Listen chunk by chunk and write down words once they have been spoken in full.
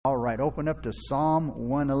right, open up to Psalm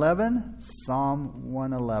 111. Psalm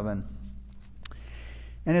 111.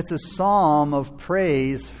 And it's a psalm of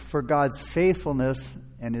praise for God's faithfulness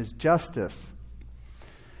and His justice.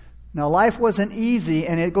 Now, life wasn't easy,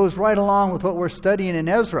 and it goes right along with what we're studying in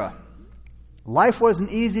Ezra. Life wasn't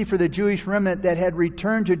easy for the Jewish remnant that had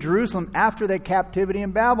returned to Jerusalem after their captivity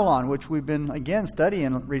in Babylon, which we've been, again,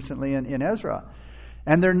 studying recently in Ezra.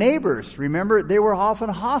 And their neighbors, remember, they were often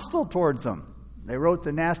hostile towards them. They wrote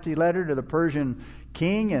the nasty letter to the Persian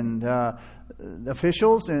king and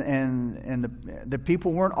officials, and the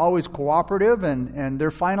people weren't always cooperative, and their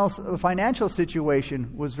financial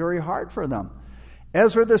situation was very hard for them.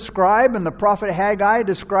 Ezra the scribe and the prophet Haggai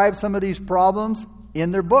describe some of these problems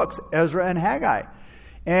in their books, Ezra and Haggai.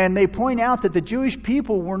 And they point out that the Jewish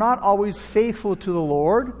people were not always faithful to the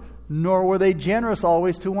Lord, nor were they generous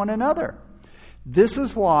always to one another. This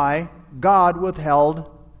is why God withheld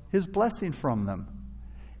His blessing from them.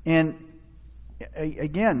 And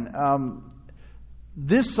again,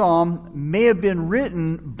 this psalm may have been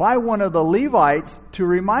written by one of the Levites to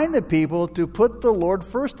remind the people to put the Lord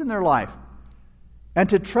first in their life and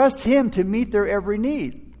to trust Him to meet their every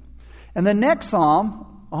need. And the next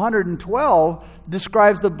psalm, 112,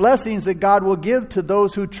 describes the blessings that God will give to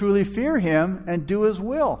those who truly fear Him and do His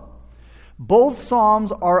will. Both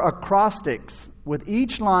psalms are acrostics, with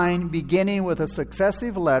each line beginning with a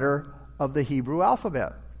successive letter of the Hebrew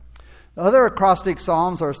alphabet. The other acrostic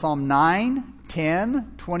psalms are Psalm 9,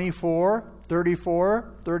 10, 24,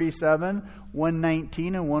 34, 37,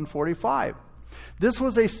 119, and 145. This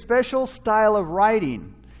was a special style of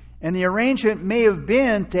writing, and the arrangement may have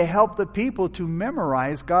been to help the people to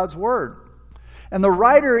memorize God's Word. And the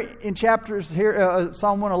writer in chapters here,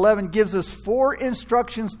 Psalm 111, gives us 4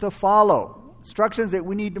 instructions to follow, instructions that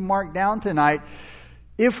we need to mark down tonight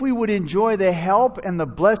if we would enjoy the help and the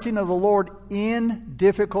blessing of the Lord in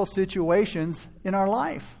difficult situations in our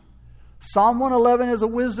life. Psalm 111 is a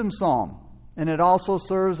wisdom psalm, and it also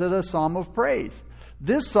serves as a psalm of praise.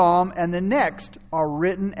 This psalm and the next are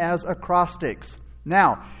written as acrostics.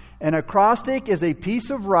 Now, an acrostic is a piece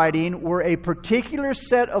of writing where a particular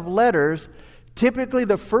set of letters, typically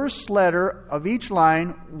the first letter of each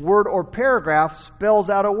line, word, or paragraph, spells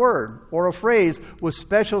out a word or a phrase with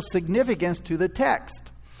special significance to the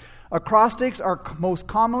text. Acrostics are most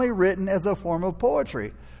commonly written as a form of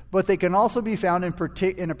poetry, but they can also be found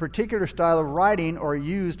in a particular style of writing or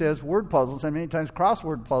used as word puzzles, and many times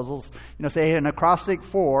crossword puzzles, say an acrostic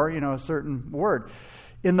for, a certain word.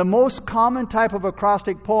 In the most common type of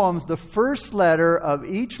acrostic poems, the first letter of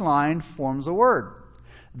each line forms a word.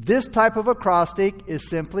 This type of acrostic is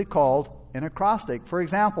simply called an acrostic. For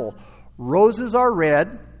example, roses are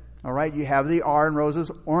red. All right, you have the R in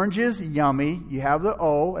roses. Oranges, yummy. You have the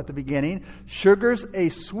O at the beginning. Sugar's a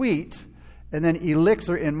sweet. And then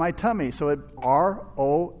elixir in my tummy. So it's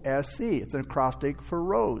R-O-S-E. It's an acrostic for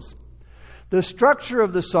rose. The structure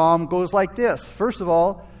of the psalm goes like this. First of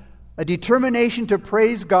all, a determination to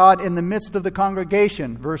praise God in the midst of the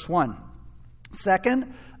congregation, verse 1.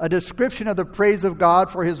 Second, a description of the praise of God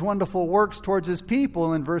for His wonderful works towards His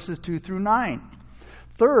people in verses 2 through 9.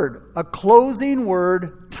 Third, a closing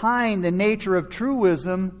word tying the nature of true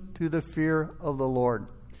wisdom to the fear of the Lord.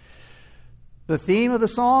 The theme of the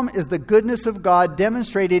psalm is the goodness of God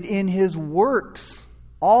demonstrated in His works.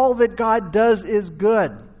 All that God does is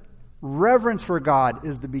good. Reverence for God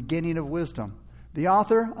is the beginning of wisdom. The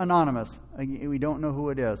author, anonymous. We don't know who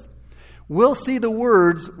it is. We'll see the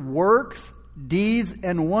words works, deeds,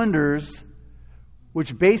 and wonders,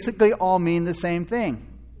 which basically all mean the same thing.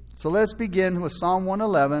 So let's begin with Psalm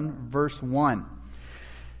 111, verse 1.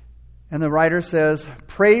 And the writer says,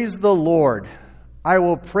 "Praise the Lord. I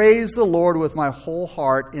will praise the Lord with my whole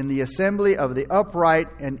heart in the assembly of the upright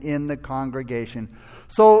and in the congregation."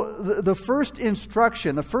 So the first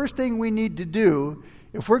instruction, the first thing we need to do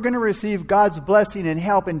if we're going to receive God's blessing and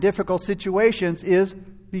help in difficult situations is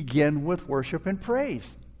begin with worship and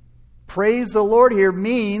praise. Praise the Lord here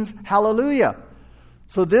means hallelujah.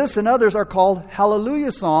 So this and others are called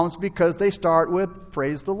hallelujah psalms because they start with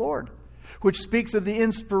praise the Lord, which speaks of the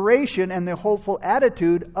inspiration and the hopeful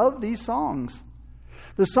attitude of these songs.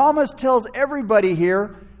 The psalmist tells everybody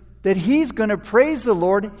here that he's going to praise the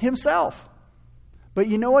Lord himself. But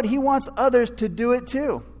you know what? He wants others to do it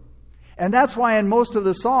too. And that's why in most of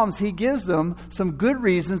the Psalms, he gives them some good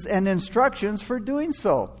reasons and instructions for doing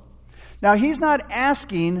so. Now, he's not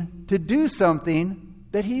asking to do something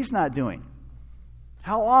that he's not doing.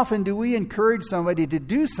 How often do we encourage somebody to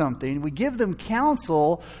do something? We give them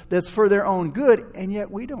counsel that's for their own good, and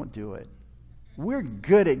yet we don't do it. We're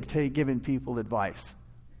good at giving people advice,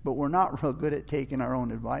 but we're not real good at taking our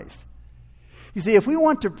own advice. You see, if we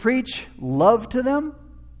want to preach love to them,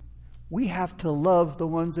 we have to love the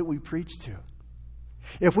ones that we preach to.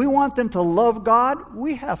 If we want them to love God,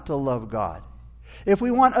 we have to love God. If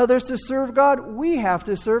we want others to serve God, we have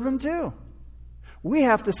to serve Him too. We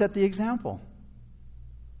have to set the example.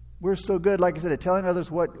 We're so good, like I said, at telling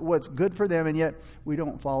others what's good for them, and yet we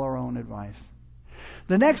don't follow our own advice.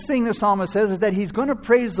 The next thing the psalmist says is that he's going to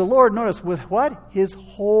praise the Lord, notice, with what? His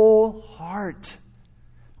whole heart.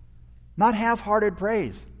 Not half-hearted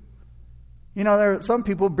praise. You know, there are some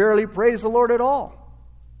people barely praise the Lord at all.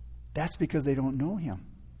 That's because they don't know Him.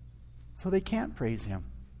 So they can't praise Him.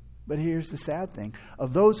 But here's the sad thing.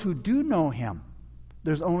 Of those who do know Him,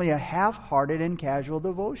 there's only a half-hearted and casual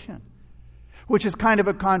devotion. Which is kind of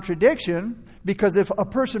a contradiction, because if a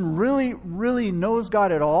person really, really knows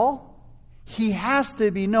God at all, he has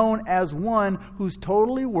to be known as one who's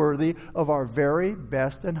totally worthy of our very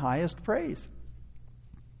best and highest praise.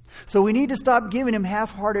 So we need to stop giving Him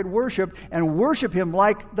half-hearted worship and worship Him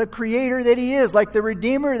like the Creator that He is, like the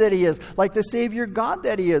Redeemer that He is, like the Savior God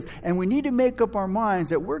that He is. And we need to make up our minds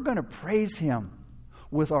that we're going to praise Him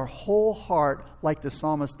with our whole heart like the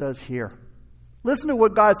psalmist does here. Listen to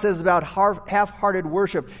what God says about half-hearted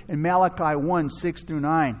worship in Malachi 1, 6 through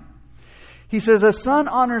 9. He says, "A son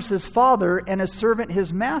honors his father and a servant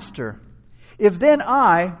his master. If then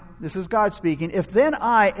I," this is God speaking, "if then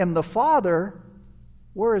I am the father,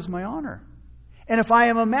 where is my honor? And if I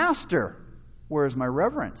am a master, where is my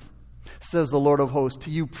reverence? Says the Lord of hosts,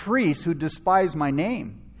 to you priests who despise my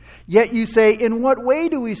name. Yet you say, in what way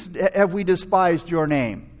have we despised your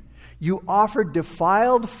name? You offered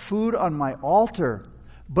defiled food on my altar.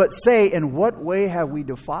 But say, in what way have we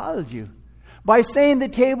defiled you? By saying the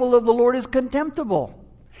table of the Lord is contemptible.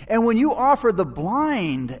 And when you offer the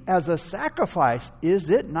blind as a sacrifice, is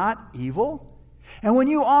it not evil? And when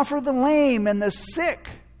you offer the lame and the sick,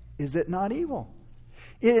 is it not evil?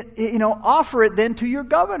 Offer it then to your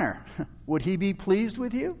governor. Would he be pleased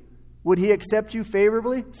with you? Would he accept you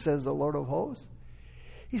favorably? Says the Lord of hosts.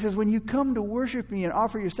 He says, when you come to worship me and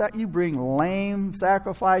offer your you bring lame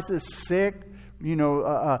sacrifices, sick,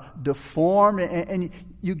 deformed, and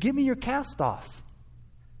you give me your cast-offs.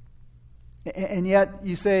 And yet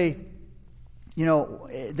you say,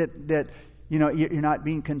 that you're not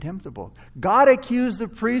being contemptible. God accused the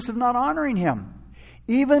priests of not honoring Him,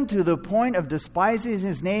 even to the point of despising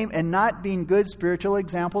His name and not being good spiritual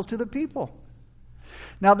examples to the people.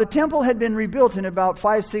 Now, the temple had been rebuilt in about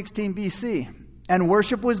 516 BC, and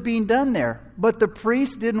worship was being done there. But the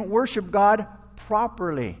priests didn't worship God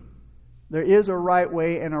properly. There is a right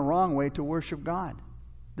way and a wrong way to worship God,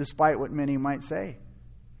 despite what many might say.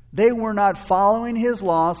 They were not following His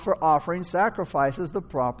laws for offering sacrifices the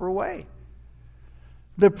proper way.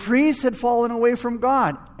 The priests had fallen away from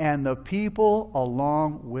God, and the people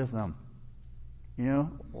along with them.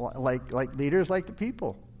 Like leaders, like the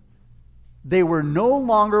people. They were no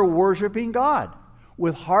longer worshiping God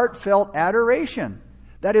with heartfelt adoration.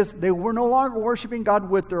 That is, they were no longer worshiping God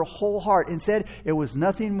with their whole heart. Instead, it was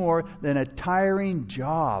nothing more than a tiring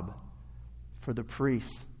job for the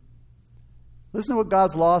priests. Listen to what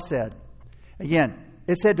God's law said. Again,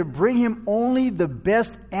 it said to bring Him only the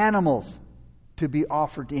best animals to be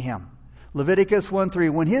offered to Him. Leviticus 1:3,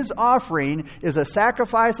 when his offering is a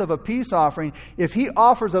sacrifice of a peace offering, if he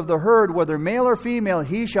offers of the herd, whether male or female,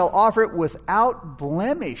 he shall offer it without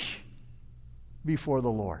blemish before the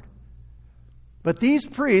Lord. But these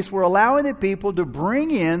priests were allowing the people to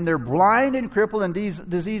bring in their blind and crippled and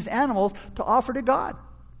diseased animals to offer to God.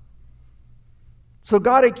 So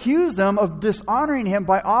God accused them of dishonoring Him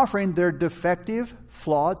by offering their defective,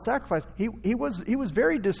 flawed sacrifice. He was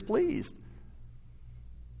very displeased.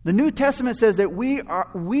 The New Testament says that we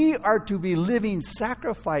are to be living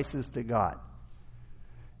sacrifices to God.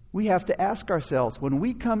 We have to ask ourselves, when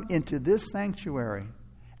we come into this sanctuary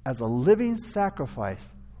as a living sacrifice,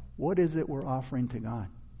 what is it we're offering to God?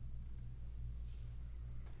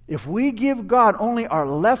 If we give God only our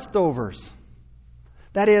leftovers,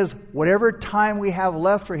 that is, whatever time we have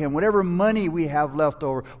left for Him, whatever money we have left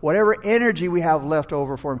over, whatever energy we have left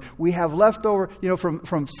over for Him, we have left over,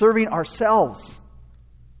 from serving ourselves,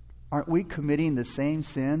 aren't we committing the same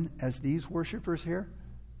sin as these worshipers here?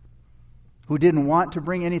 Who didn't want to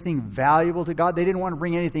bring anything valuable to God. They didn't want to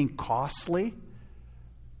bring anything costly.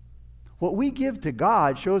 What we give to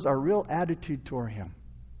God shows our real attitude toward Him.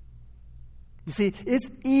 You see, it's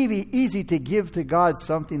easy to give to God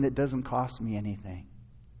something that doesn't cost me anything.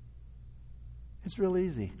 It's real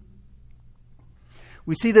easy.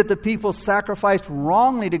 We see that the people sacrificed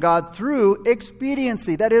wrongly to God through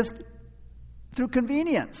expediency. That is, through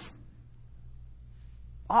convenience.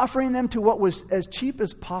 Offering them to what was as cheap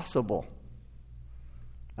as possible.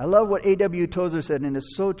 I love what A.W. Tozer said, and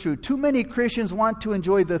it's so true. Too many Christians want to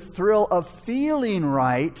enjoy the thrill of feeling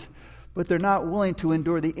right, but they're not willing to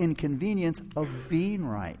endure the inconvenience of being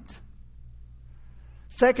right.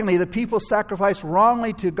 Secondly, the people sacrificed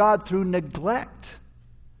wrongly to God through neglect.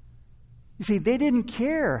 You see, they didn't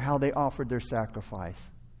care how they offered their sacrifice.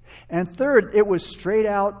 And third, it was straight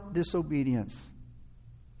out disobedience.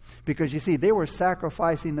 Because you see, they were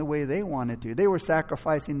sacrificing the way they wanted to. They were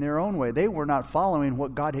sacrificing their own way. They were not following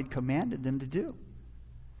what God had commanded them to do.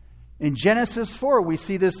 In Genesis 4, we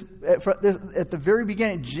see this at the very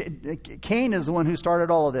beginning. Cain is the one who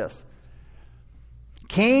started all of this.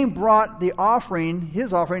 Cain brought his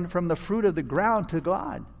offering from the fruit of the ground to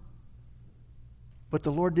God. But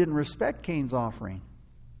the Lord didn't respect Cain's offering.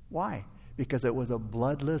 Why? Because it was a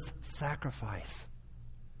bloodless sacrifice.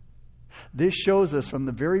 This shows us from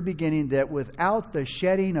the very beginning that without the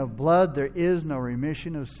shedding of blood, there is no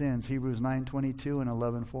remission of sins. Hebrews 9:22 and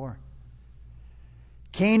 11:4.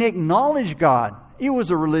 Cain acknowledged God. He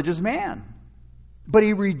was a religious man. But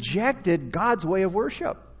he rejected God's way of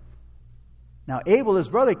worship. Now, Abel, his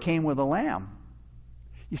brother, came with a lamb.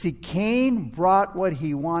 You see, Cain brought what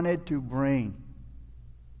he wanted to bring.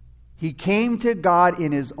 He came to God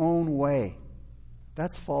in his own way.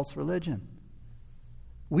 That's false religion.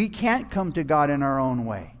 We can't come to God in our own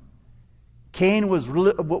way. Cain was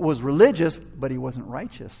religious, but he wasn't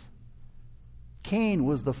righteous. Cain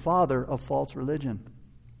was the father of false religion.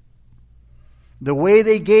 The way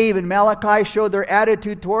they gave in Malachi showed their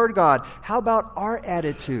attitude toward God. How about our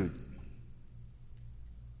attitude?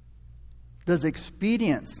 Does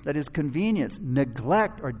expedience, that is convenience,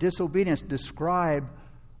 neglect, or disobedience describe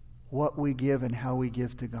what we give and how we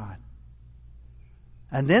give to God?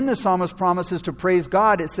 And then the psalmist promises to praise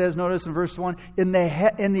God. It says, notice in verse 1, in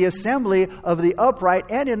the assembly of the upright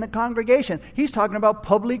and in the congregation. He's talking about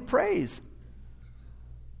public praise.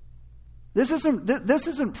 This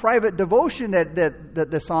isn't private devotion that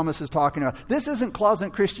the psalmist is talking about. This isn't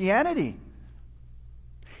closet Christianity.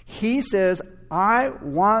 He says, I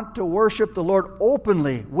want to worship the Lord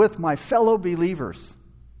openly with my fellow believers.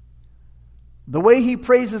 The way he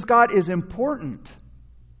praises God is important,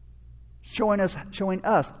 showing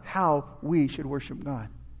us how we should worship God.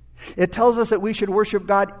 It tells us that we should worship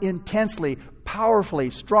God intensely,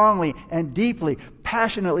 powerfully, strongly, and deeply,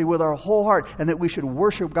 passionately with our whole heart, and that we should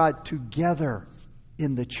worship God together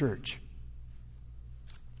in the church.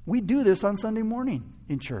 We do this on Sunday morning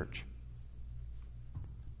in church.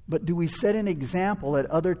 But do we set an example at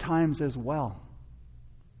other times as well?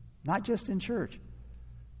 Not just in church.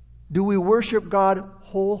 Do we worship God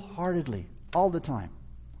wholeheartedly all the time?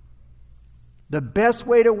 The best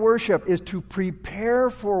way to worship is to prepare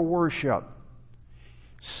for worship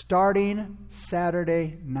starting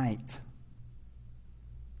Saturday night.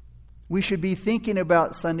 We should be thinking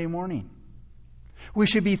about Sunday morning. We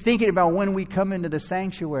should be thinking about when we come into the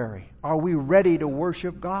sanctuary. Are we ready to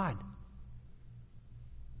worship God?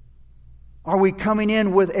 Are we coming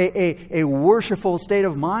in with a worshipful state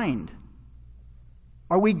of mind?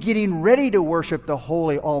 Are we getting ready to worship the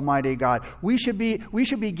holy, almighty God? We should be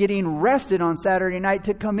getting rested on Saturday night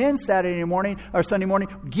to come in Saturday morning or Sunday morning,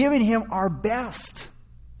 giving Him our best.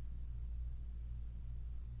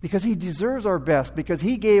 Because He deserves our best, because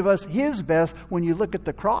He gave us His best when you look at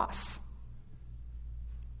the cross.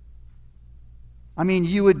 I mean,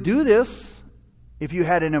 you would do this if you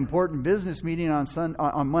had an important business meeting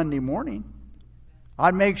on Monday morning.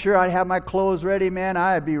 I'd make sure I'd have my clothes ready, man.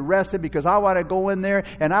 I'd be rested because I want to go in there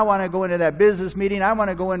and I want to go into that business meeting. I want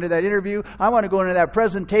to go into that interview. I want to go into that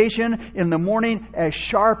presentation in the morning as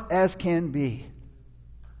sharp as can be.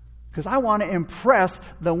 Because I want to impress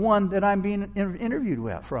the one that I'm being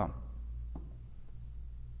interviewed from.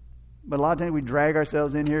 But a lot of times we drag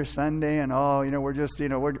ourselves in here Sunday and we're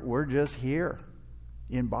just here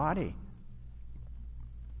in body.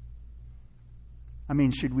 I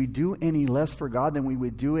mean, should we do any less for God than we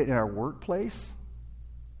would do it in our workplace?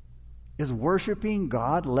 Is worshiping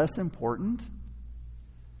God less important?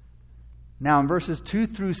 Now, in verses 2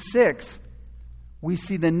 through 6, we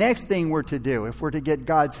see the next thing we're to do if we're to get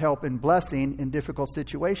God's help and blessing in difficult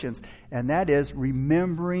situations, and that is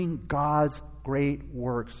remembering God's great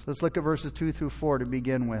works. Let's look at verses 2 through 4 to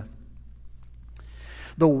begin with.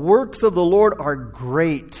 The works of the Lord are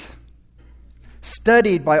great,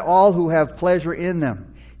 studied by all who have pleasure in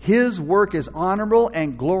them. His work is honorable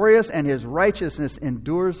and glorious, and His righteousness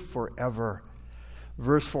endures forever.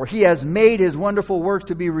 Verse 4, He has made His wonderful works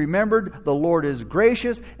to be remembered. The Lord is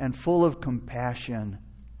gracious and full of compassion.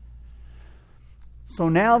 So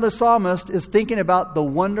now the psalmist is thinking about the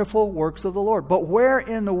wonderful works of the Lord. But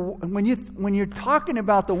when you're talking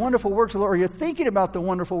about the wonderful works of the Lord, or you're thinking about the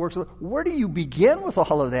wonderful works of the Lord, where do you begin with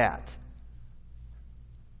all of that?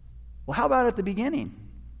 Well, how about at the beginning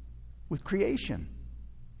with creation?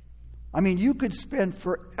 I mean, you could spend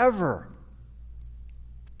forever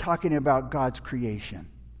talking about God's creation.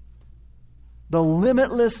 The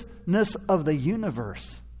limitlessness of the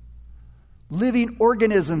universe. Living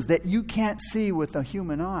organisms that you can't see with the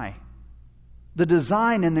human eye. The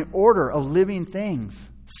design and the order of living things.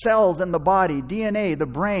 Cells in the body, DNA, the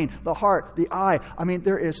brain, the heart, the eye. I mean,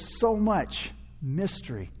 there is so much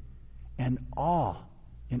mystery and awe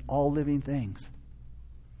in all living things.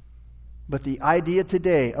 But the idea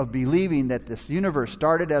today of believing that this universe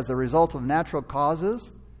started as a result of natural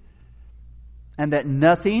causes and that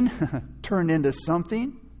nothing turned into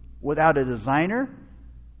something without a designer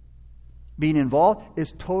being involved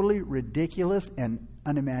is totally ridiculous and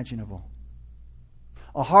unimaginable.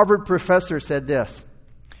 A Harvard professor said this.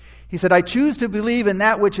 He said, I choose to believe in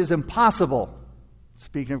that which is impossible,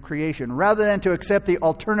 speaking of creation, rather than to accept the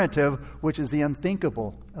alternative, which is the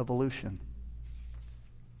unthinkable, evolution.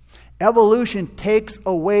 Evolution takes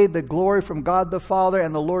away the glory from God the Father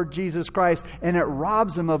and the Lord Jesus Christ, and it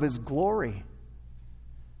robs him of his glory.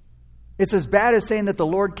 It's as bad as saying that the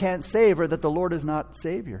Lord can't save or that the Lord is not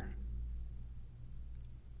Savior.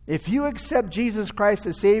 If you accept Jesus Christ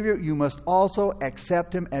as Savior, you must also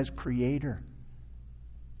accept him as Creator.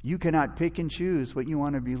 You cannot pick and choose what you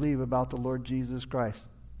want to believe about the Lord Jesus Christ.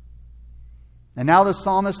 And now the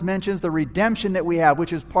psalmist mentions the redemption that we have,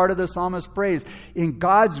 which is part of the psalmist's praise. In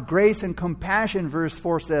God's grace and compassion, verse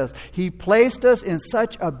 4 says, He placed us in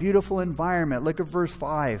such a beautiful environment. Look at verse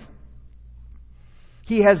 5.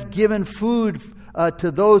 He has given food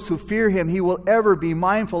to those who fear him. He will ever be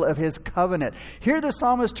mindful of his covenant. Here the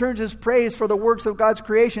psalmist turns his praise for the works of God's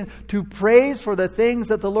creation to praise for the things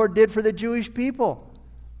that the Lord did for the Jewish people.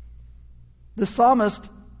 The psalmist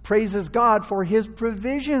praises God for his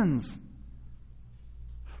provisions.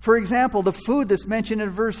 For example, the food that's mentioned in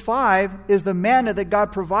verse 5 is the manna that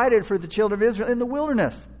God provided for the children of Israel in the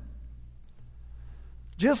wilderness.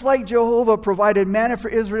 Just like Jehovah provided manna for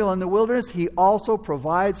Israel in the wilderness, he also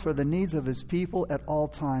provides for the needs of his people at all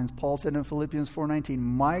times. Paul said in Philippians 4:19,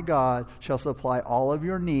 My God shall supply all of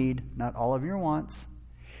your need, not all of your wants.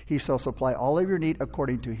 He shall supply all of your need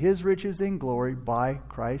according to his riches in glory by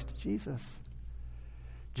Christ Jesus.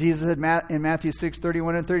 Jesus said in Matthew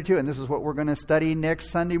 6:31 and 32, and this is what we're going to study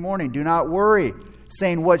next Sunday morning. Do not worry,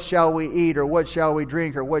 saying, what shall we eat, or what shall we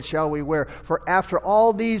drink, or what shall we wear? For after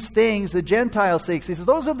all these things the Gentiles seek. He says,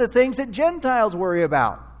 those are the things that Gentiles worry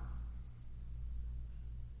about.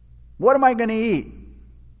 What am I going to eat?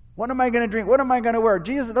 What am I going to drink? What am I going to wear?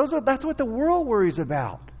 Jesus, that's what the world worries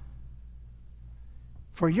about.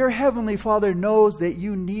 For your heavenly Father knows that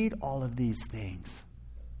you need all of these things.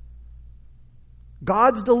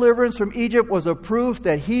 God's deliverance from Egypt was a proof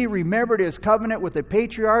that he remembered his covenant with the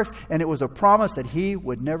patriarchs, and it was a promise that he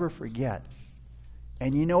would never forget.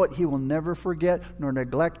 And you know what? He will never forget nor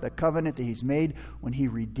neglect the covenant that he's made when he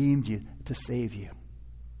redeemed you to save you.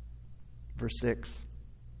 Verse 6.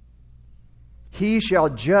 He shall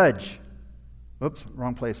judge. Oops,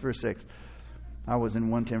 wrong place. Verse 6. I was in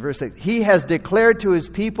 110. Verse 6. He has declared to his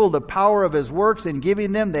people the power of his works in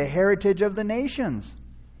giving them the heritage of the nations.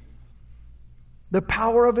 The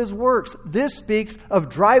power of his works. This speaks of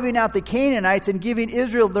driving out the Canaanites and giving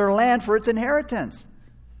Israel their land for its inheritance.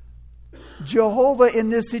 Jehovah in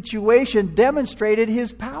this situation demonstrated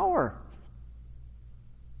his power.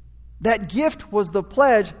 That gift was the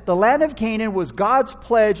pledge. The land of Canaan was God's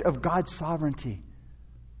pledge of God's sovereignty.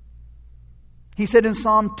 He said in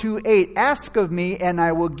Psalm 2:8, Ask of me, and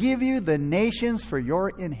I will give you the nations for your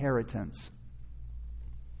inheritance.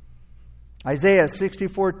 Isaiah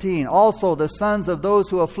 60:14, also the sons of those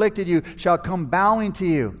who afflicted you shall come bowing to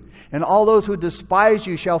you, and all those who despise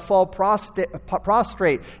you shall fall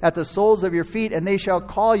prostrate at the soles of your feet, and they shall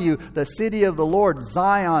call you the city of the Lord,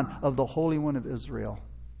 Zion of the Holy One of Israel.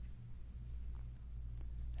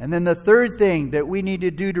 And then the third thing that we need to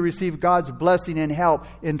do to receive God's blessing and help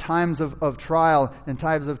in times of trial and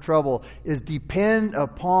times of trouble is depend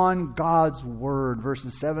upon God's word,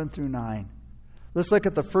 verses 7 through 9. Let's look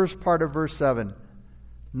at the first part of verse 7.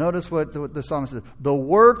 Notice what the psalmist says. The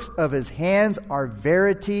works of his hands are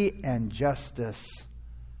verity and justice.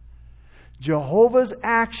 Jehovah's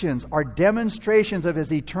actions are demonstrations of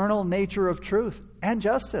his eternal nature of truth and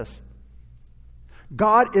justice.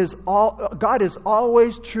 God is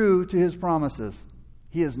always true to his promises.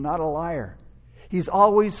 He is not a liar. He's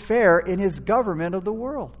always fair in his government of the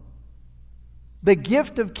world. The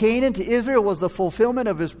gift of Canaan to Israel was the fulfillment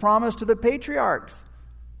of his promise to the patriarchs.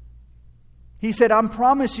 He said, "I'm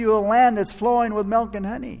promising you a land that's flowing with milk and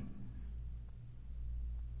honey."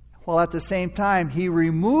 While at the same time, he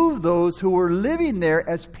removed those who were living there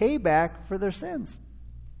as payback for their sins.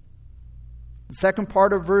 The second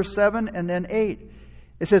part of verse 7 and then 8.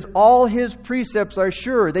 It says, "All his precepts are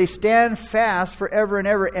sure. They stand fast forever and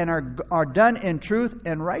ever and are done in truth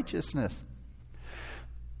and righteousness."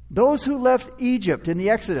 Those who left Egypt in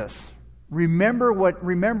the Exodus remembered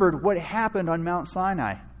what happened on Mount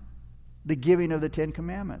Sinai, the giving of the 10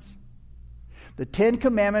 Commandments. The 10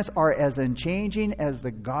 Commandments are as unchanging as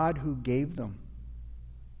the God who gave them.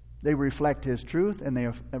 They reflect his truth and they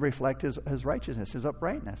reflect his righteousness, his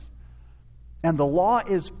uprightness. And the law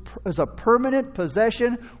is a permanent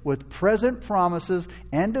possession with present promises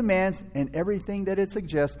and demands and everything that it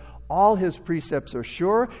suggests. All his precepts are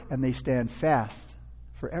sure and they stand fast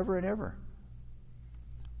forever and ever.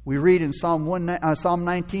 We read in Psalm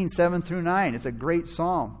 19, 7 through 9. It's a great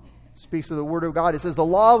psalm. It speaks of the Word of God. It says, "The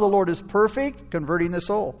law of the Lord is perfect, converting the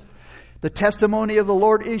soul. The testimony of the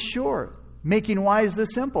Lord is sure, making wise the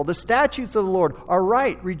simple. The statutes of the Lord are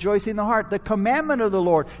right, rejoicing the heart. The commandment of the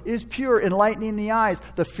Lord is pure, enlightening the eyes.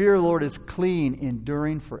 The fear of the Lord is clean,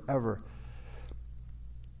 enduring forever."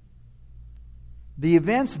 The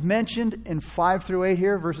events mentioned in 5 through 8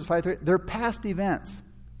 here, verses 5 through 8, they're past events.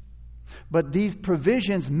 But these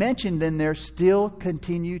provisions mentioned in there still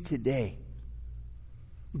continue today.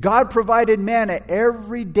 God provided manna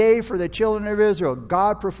every day for the children of Israel.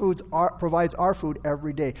 God provides our food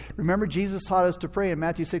every day. Remember, Jesus taught us to pray in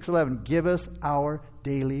Matthew 6:11, "Give us our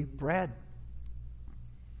daily bread."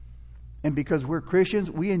 And because we're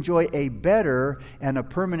Christians, we enjoy a better and a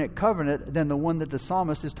permanent covenant than the one that the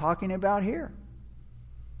psalmist is talking about here.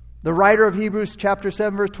 The writer of Hebrews chapter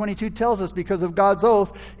 7 verse 22 tells us because of God's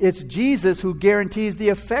oath, it's Jesus who guarantees the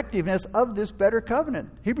effectiveness of this better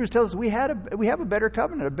covenant. Hebrews tells us we have a better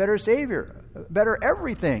covenant, a better Savior, a better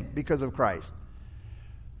everything because of Christ.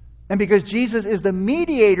 And because Jesus is the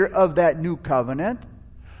mediator of that new covenant,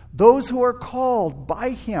 those who are called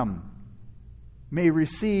by him may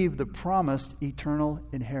receive the promised eternal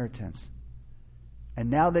inheritance.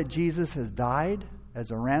 And now that Jesus has died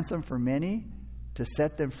as a ransom for many, to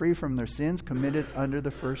set them free from their sins committed under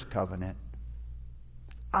the first covenant.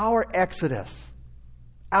 Our exodus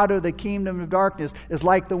out of the kingdom of darkness is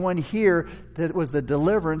like the one here that was the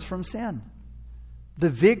deliverance from sin. The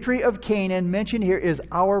victory of Canaan mentioned here is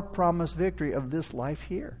our promised victory of this life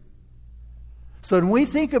here. So when we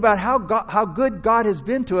think about how good God has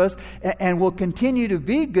been to us and will continue to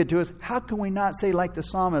be good to us, how can we not say like the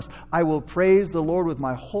psalmist, "I will praise the Lord with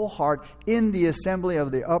my whole heart in the assembly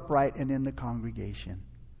of the upright and in the congregation"?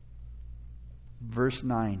 Verse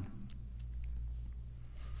 9.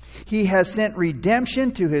 "He has sent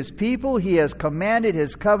redemption to his people. He has commanded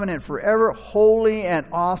his covenant forever. Holy and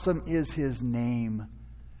awesome is his name."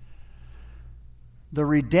 The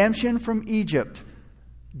redemption from Egypt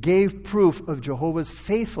gave proof of Jehovah's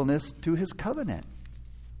faithfulness to his covenant.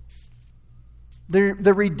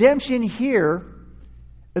 The redemption here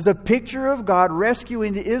is a picture of God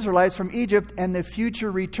rescuing the Israelites from Egypt and the future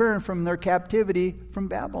return from their captivity from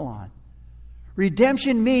Babylon.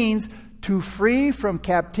 Redemption means to free from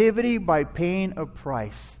captivity by paying a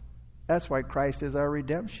price. That's why Christ is our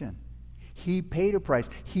redemption. He paid a price.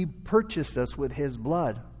 He purchased us with his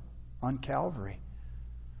blood on Calvary.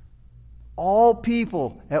 All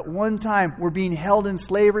people at one time were being held in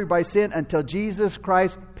slavery by sin until Jesus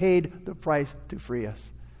Christ paid the price to free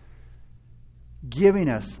us, giving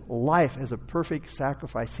us life as a perfect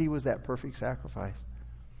sacrifice. He was that perfect sacrifice.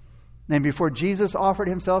 And before Jesus offered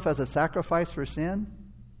himself as a sacrifice for sin,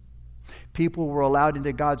 people were allowed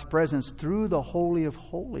into God's presence through the Holy of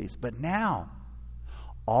Holies. But now,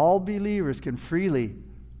 all believers can freely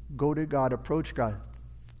go to God, approach God,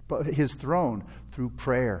 his throne through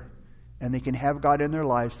prayer. And they can have God in their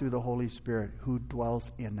lives through the Holy Spirit who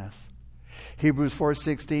dwells in us. Hebrews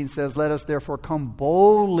 4:16 says, "Let us therefore come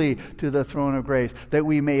boldly to the throne of grace, that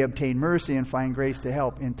we may obtain mercy and find grace to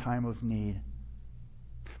help in time of need."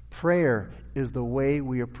 Prayer is the way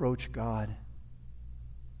we approach God.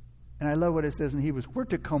 And I love what it says in Hebrews. We're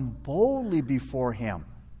to come boldly before him.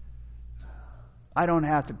 I don't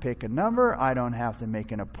have to pick a number. I don't have to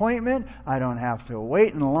make an appointment. I don't have to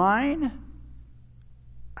wait in line.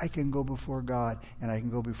 I can go before God and I can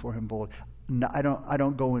go before him bold. No, I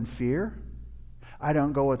don't go in fear. I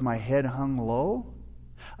don't go with my head hung low.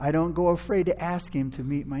 I don't go afraid to ask him to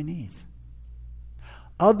meet my needs.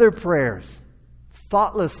 Other prayers,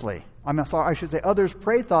 thoughtlessly. Others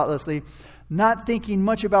pray thoughtlessly, not thinking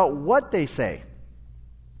much about what they say.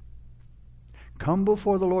 Come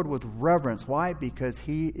before the Lord with reverence. Why? Because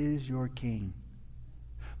He is your King.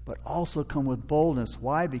 But also come with boldness.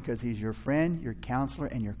 Why? Because He's your friend, your counselor,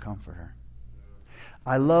 and your comforter.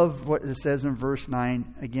 I love what it says in verse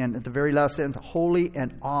 9. Again, at the very last sentence, holy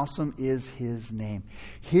and awesome is His name.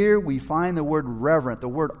 Here we find the word reverent. The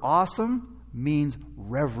word awesome means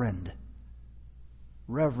reverend.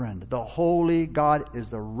 Reverend. The holy God is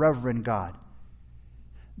the reverend God.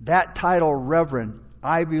 That title, reverend,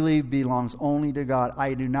 I believe belongs only to God.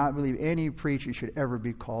 I do not believe any preacher should ever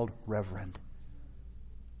be called reverend.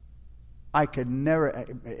 I could never,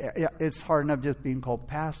 it's hard enough just being called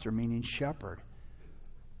pastor, meaning shepherd.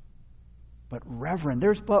 But reverend,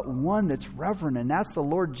 there's but one that's reverend, and that's the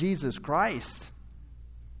Lord Jesus Christ.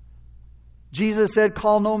 Jesus said,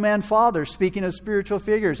 call no man father, speaking of spiritual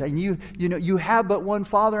figures. And you have but one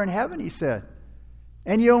Father in heaven, He said.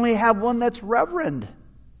 And you only have one that's reverend.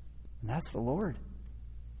 And that's the Lord.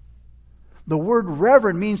 The word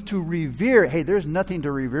reverend means to revere. Hey, there's nothing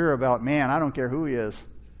to revere about man. I don't care who he is.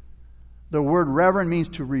 The word reverend means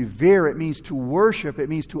to revere. It means to worship. It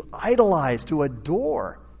means to idolize, to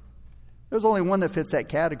adore. There's only one that fits that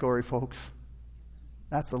category, folks.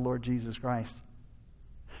 That's the Lord Jesus Christ.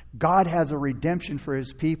 God has a redemption for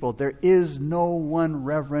His people. There is no one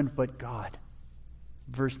reverend but God.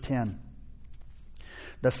 Verse 10.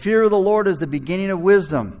 The fear of the Lord is the beginning of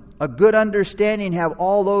wisdom. A good understanding have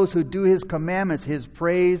all those who do His commandments. His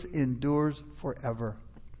praise endures forever.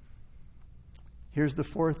 Here's the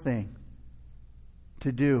fourth thing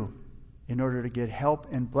to do in order to get help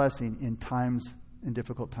and blessing in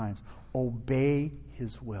difficult times. Obey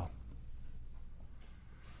His will.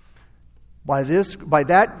 By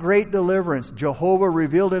that great deliverance, Jehovah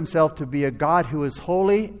revealed Himself to be a God who is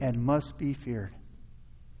holy and must be feared.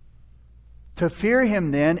 To fear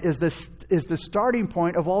Him, then, is the starting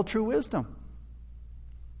point of all true wisdom.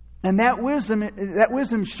 And that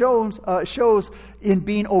wisdom shows in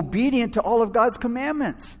being obedient to all of God's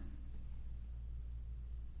commandments.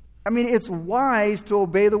 I mean, it's wise to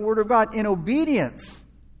obey the Word of God in obedience.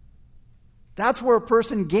 That's where a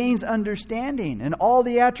person gains understanding. And all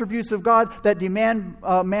the attributes of God that demand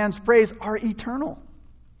man's praise are eternal.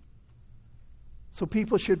 So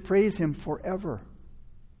people should praise Him forever.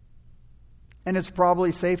 And it's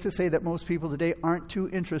probably safe to say that most people today aren't too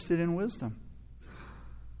interested in wisdom.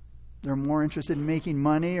 They're more interested in making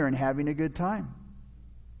money or in having a good time.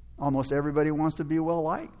 Almost everybody wants to be well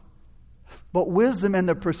liked. But wisdom and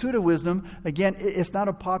the pursuit of wisdom, again, it's not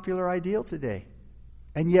a popular ideal today.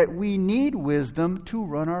 And yet we need wisdom to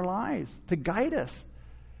run our lives, to guide us.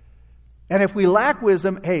 And if we lack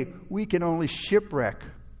wisdom, hey, we can only shipwreck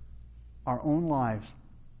our own lives.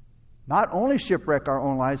 Not only shipwreck our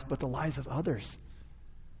own lives, but the lives of others.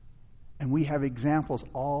 And we have examples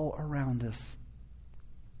all around us.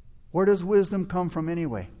 Where does wisdom come from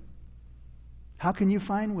anyway? How can you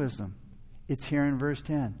find wisdom? It's here in verse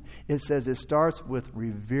 10. It says it starts with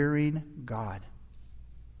revering God.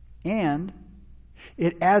 And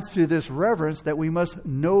it adds to this reverence that we must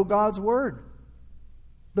know God's Word,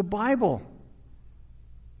 the Bible.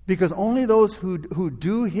 Because only those who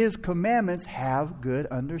do His commandments have good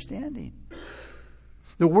understanding.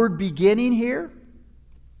 The word beginning here,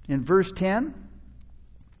 in verse 10,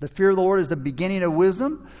 the fear of the Lord is the beginning of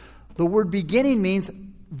wisdom. The word beginning means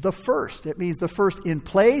the first. It means the first in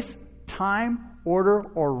place, time, order,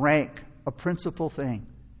 or rank, a principal thing.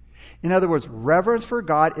 In other words, reverence for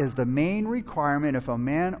God is the main requirement if a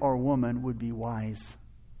man or woman would be wise.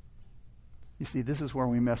 You see, this is where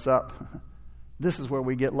we mess up. This is where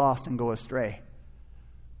we get lost and go astray.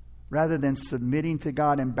 Rather than submitting to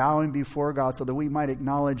God and bowing before God so that we might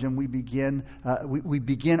acknowledge Him, we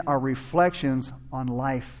begin our reflections on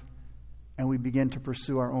life, and we begin to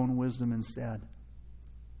pursue our own wisdom instead.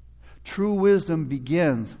 True wisdom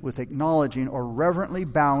begins with acknowledging or reverently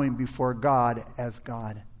bowing before God as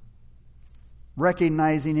God,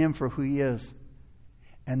 recognizing Him for who He is.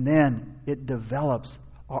 And then it develops.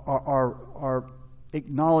 Our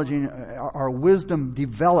acknowledging, our wisdom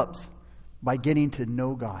develops by getting to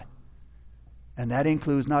know God. And that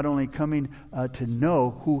includes not only coming to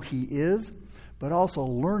know who He is, but also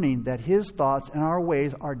learning that His thoughts and our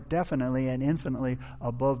ways are definitely and infinitely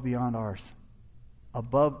above beyond ours.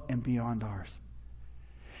 Above and beyond ours.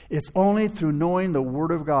 It's only through knowing the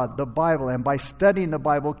Word of God, the Bible, and by studying the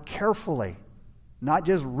Bible carefully, not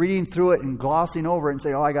just reading through it and glossing over it and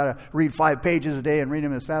say, I got to read 5 pages a day and read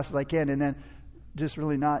them as fast as I can, and then just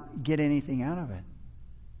really not get anything out of it.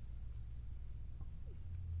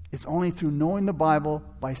 It's only through knowing the Bible,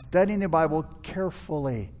 by studying the Bible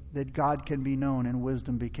carefully, that God can be known and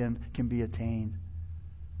wisdom can be attained.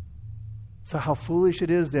 So how foolish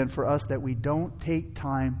it is then for us that we don't take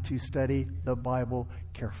time to study the Bible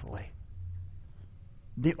carefully.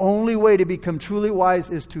 The only way to become truly wise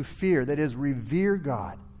is to fear, that is, revere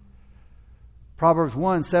God. Proverbs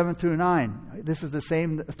 1, 7 through 9. This is the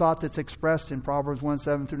same thought that's expressed in Proverbs 1,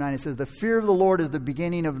 7 through 9. It says, the fear of the Lord is the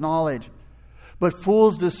beginning of knowledge, but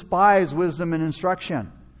fools despise wisdom and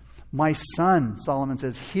instruction. My son, Solomon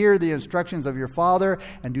says, hear the instructions of your father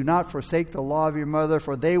and do not forsake the law of your mother,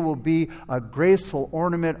 for they will be a graceful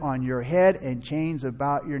ornament on your head and chains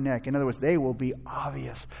about your neck. In other words, they will be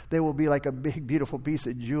obvious. They will be like a big, beautiful piece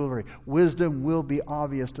of jewelry. Wisdom will be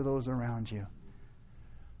obvious to those around you.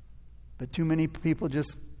 But too many people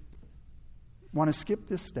just want to skip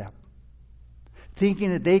this step,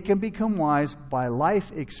 thinking that they can become wise by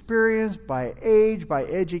life experience, by age, by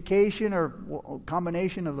education, or a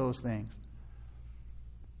combination of those things.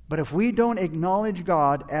 But if we don't acknowledge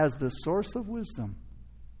God as the source of wisdom,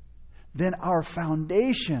 then our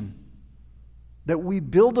foundation that we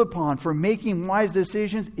build upon for making wise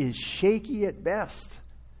decisions is shaky at best.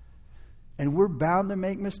 And we're bound to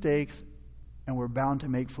make mistakes, and we're bound to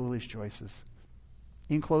make foolish choices.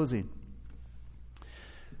 In closing,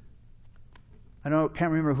 can't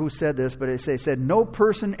remember who said this, but it said, no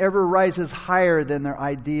person ever rises higher than their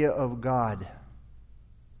idea of God.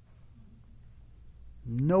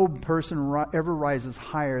 No person ever rises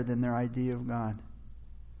higher than their idea of God.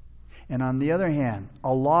 And on the other hand,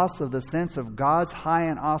 a loss of the sense of God's high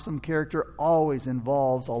and awesome character always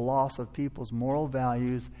involves a loss of people's moral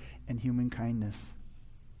values and human kindness.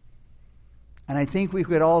 And I think we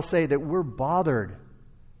could all say that we're bothered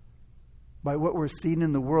by what we're seeing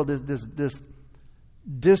in the world, this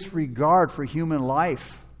disregard for human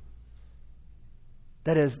life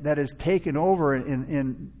that has taken over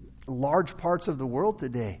in large parts of the world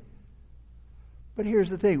today. But here's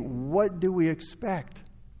the thing. What do we expect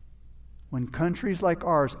when countries like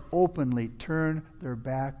ours openly turn their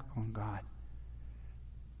back on God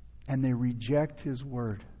and they reject His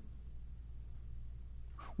Word?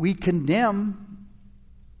 We condemn.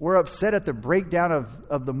 We're upset at the breakdown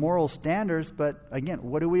of the moral standards, but again,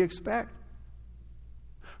 what do we expect?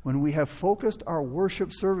 When we have focused our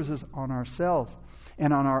worship services on ourselves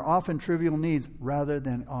and on our often trivial needs rather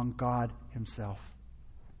than on God Himself.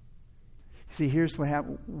 See, here's what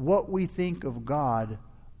happens. What we think of God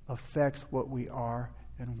affects what we are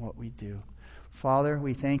and what we do. Father,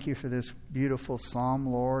 we thank You for this beautiful psalm,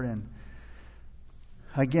 Lord, and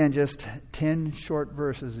again, just 10 short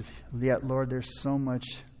verses, yet, Lord, there's so much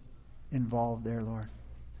involved there, Lord.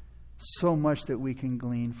 So much that we can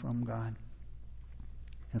glean from God.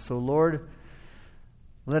 And so, Lord,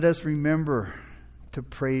 let us remember to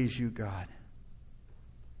praise You, God.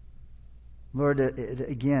 Lord,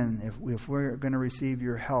 again, if we're going to receive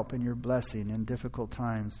Your help and Your blessing in difficult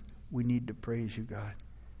times, we need to praise You, God.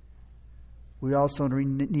 We also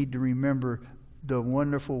need to remember the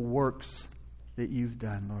wonderful works that You've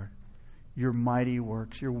done, Lord. Your mighty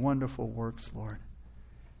works, Your wonderful works, Lord.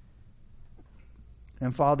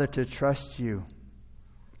 And Father, to trust You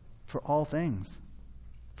for all things,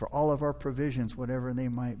 for all of our provisions, whatever they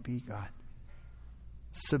might be, God.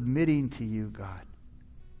 Submitting to You, God.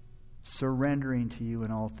 Surrendering to You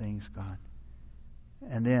in all things, God.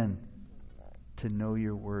 And then to know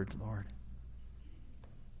Your Word, Lord.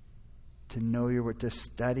 To know Your Word, to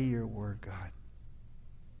study Your Word, God.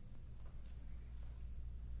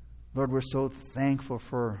 Lord, we're so thankful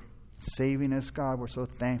for saving us, God. We're so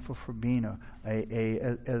thankful for being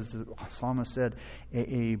as the psalmist said,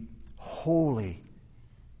 a holy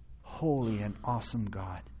and awesome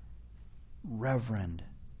God. Reverend.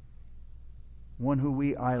 One who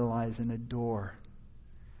we idolize and adore.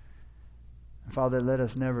 And Father, let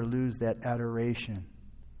us never lose that adoration.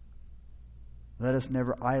 Let us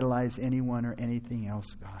never idolize anyone or anything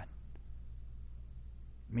else, God.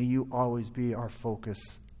 May You always be our focus,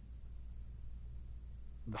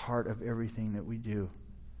 the heart of everything that we do.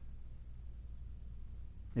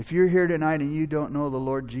 If you're here tonight and you don't know the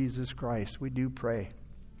Lord Jesus Christ, we do pray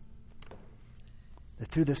that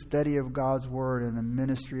through the study of God's Word and the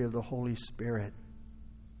ministry of the Holy Spirit,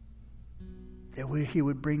 that He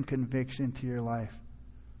would bring conviction to your life.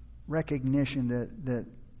 Recognition that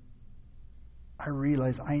I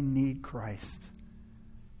realize I need Christ.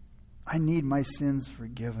 I need my sins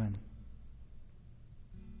forgiven.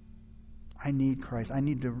 I need Christ. I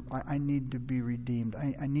need to be redeemed.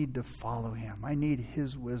 I need to follow Him. I need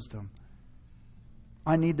His wisdom.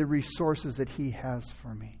 I need the resources that He has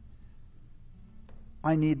for me.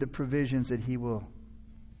 I need the provisions that He will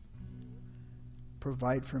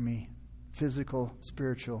provide for me. Physical,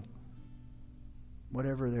 spiritual,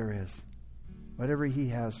 whatever there is. Whatever He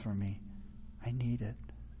has for me. I need it.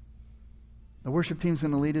 The worship team's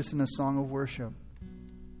going to lead us in a song of worship.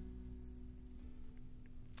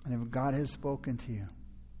 And if God has spoken to you,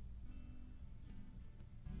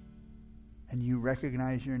 and you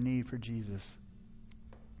recognize your need for Jesus,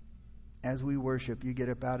 as we worship, you get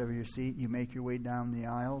up out of your seat, you make your way down the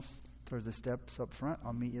aisles towards the steps up front.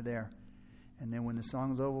 I'll meet you there. And then when the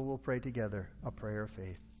song's over, we'll pray together a prayer of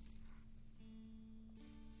faith.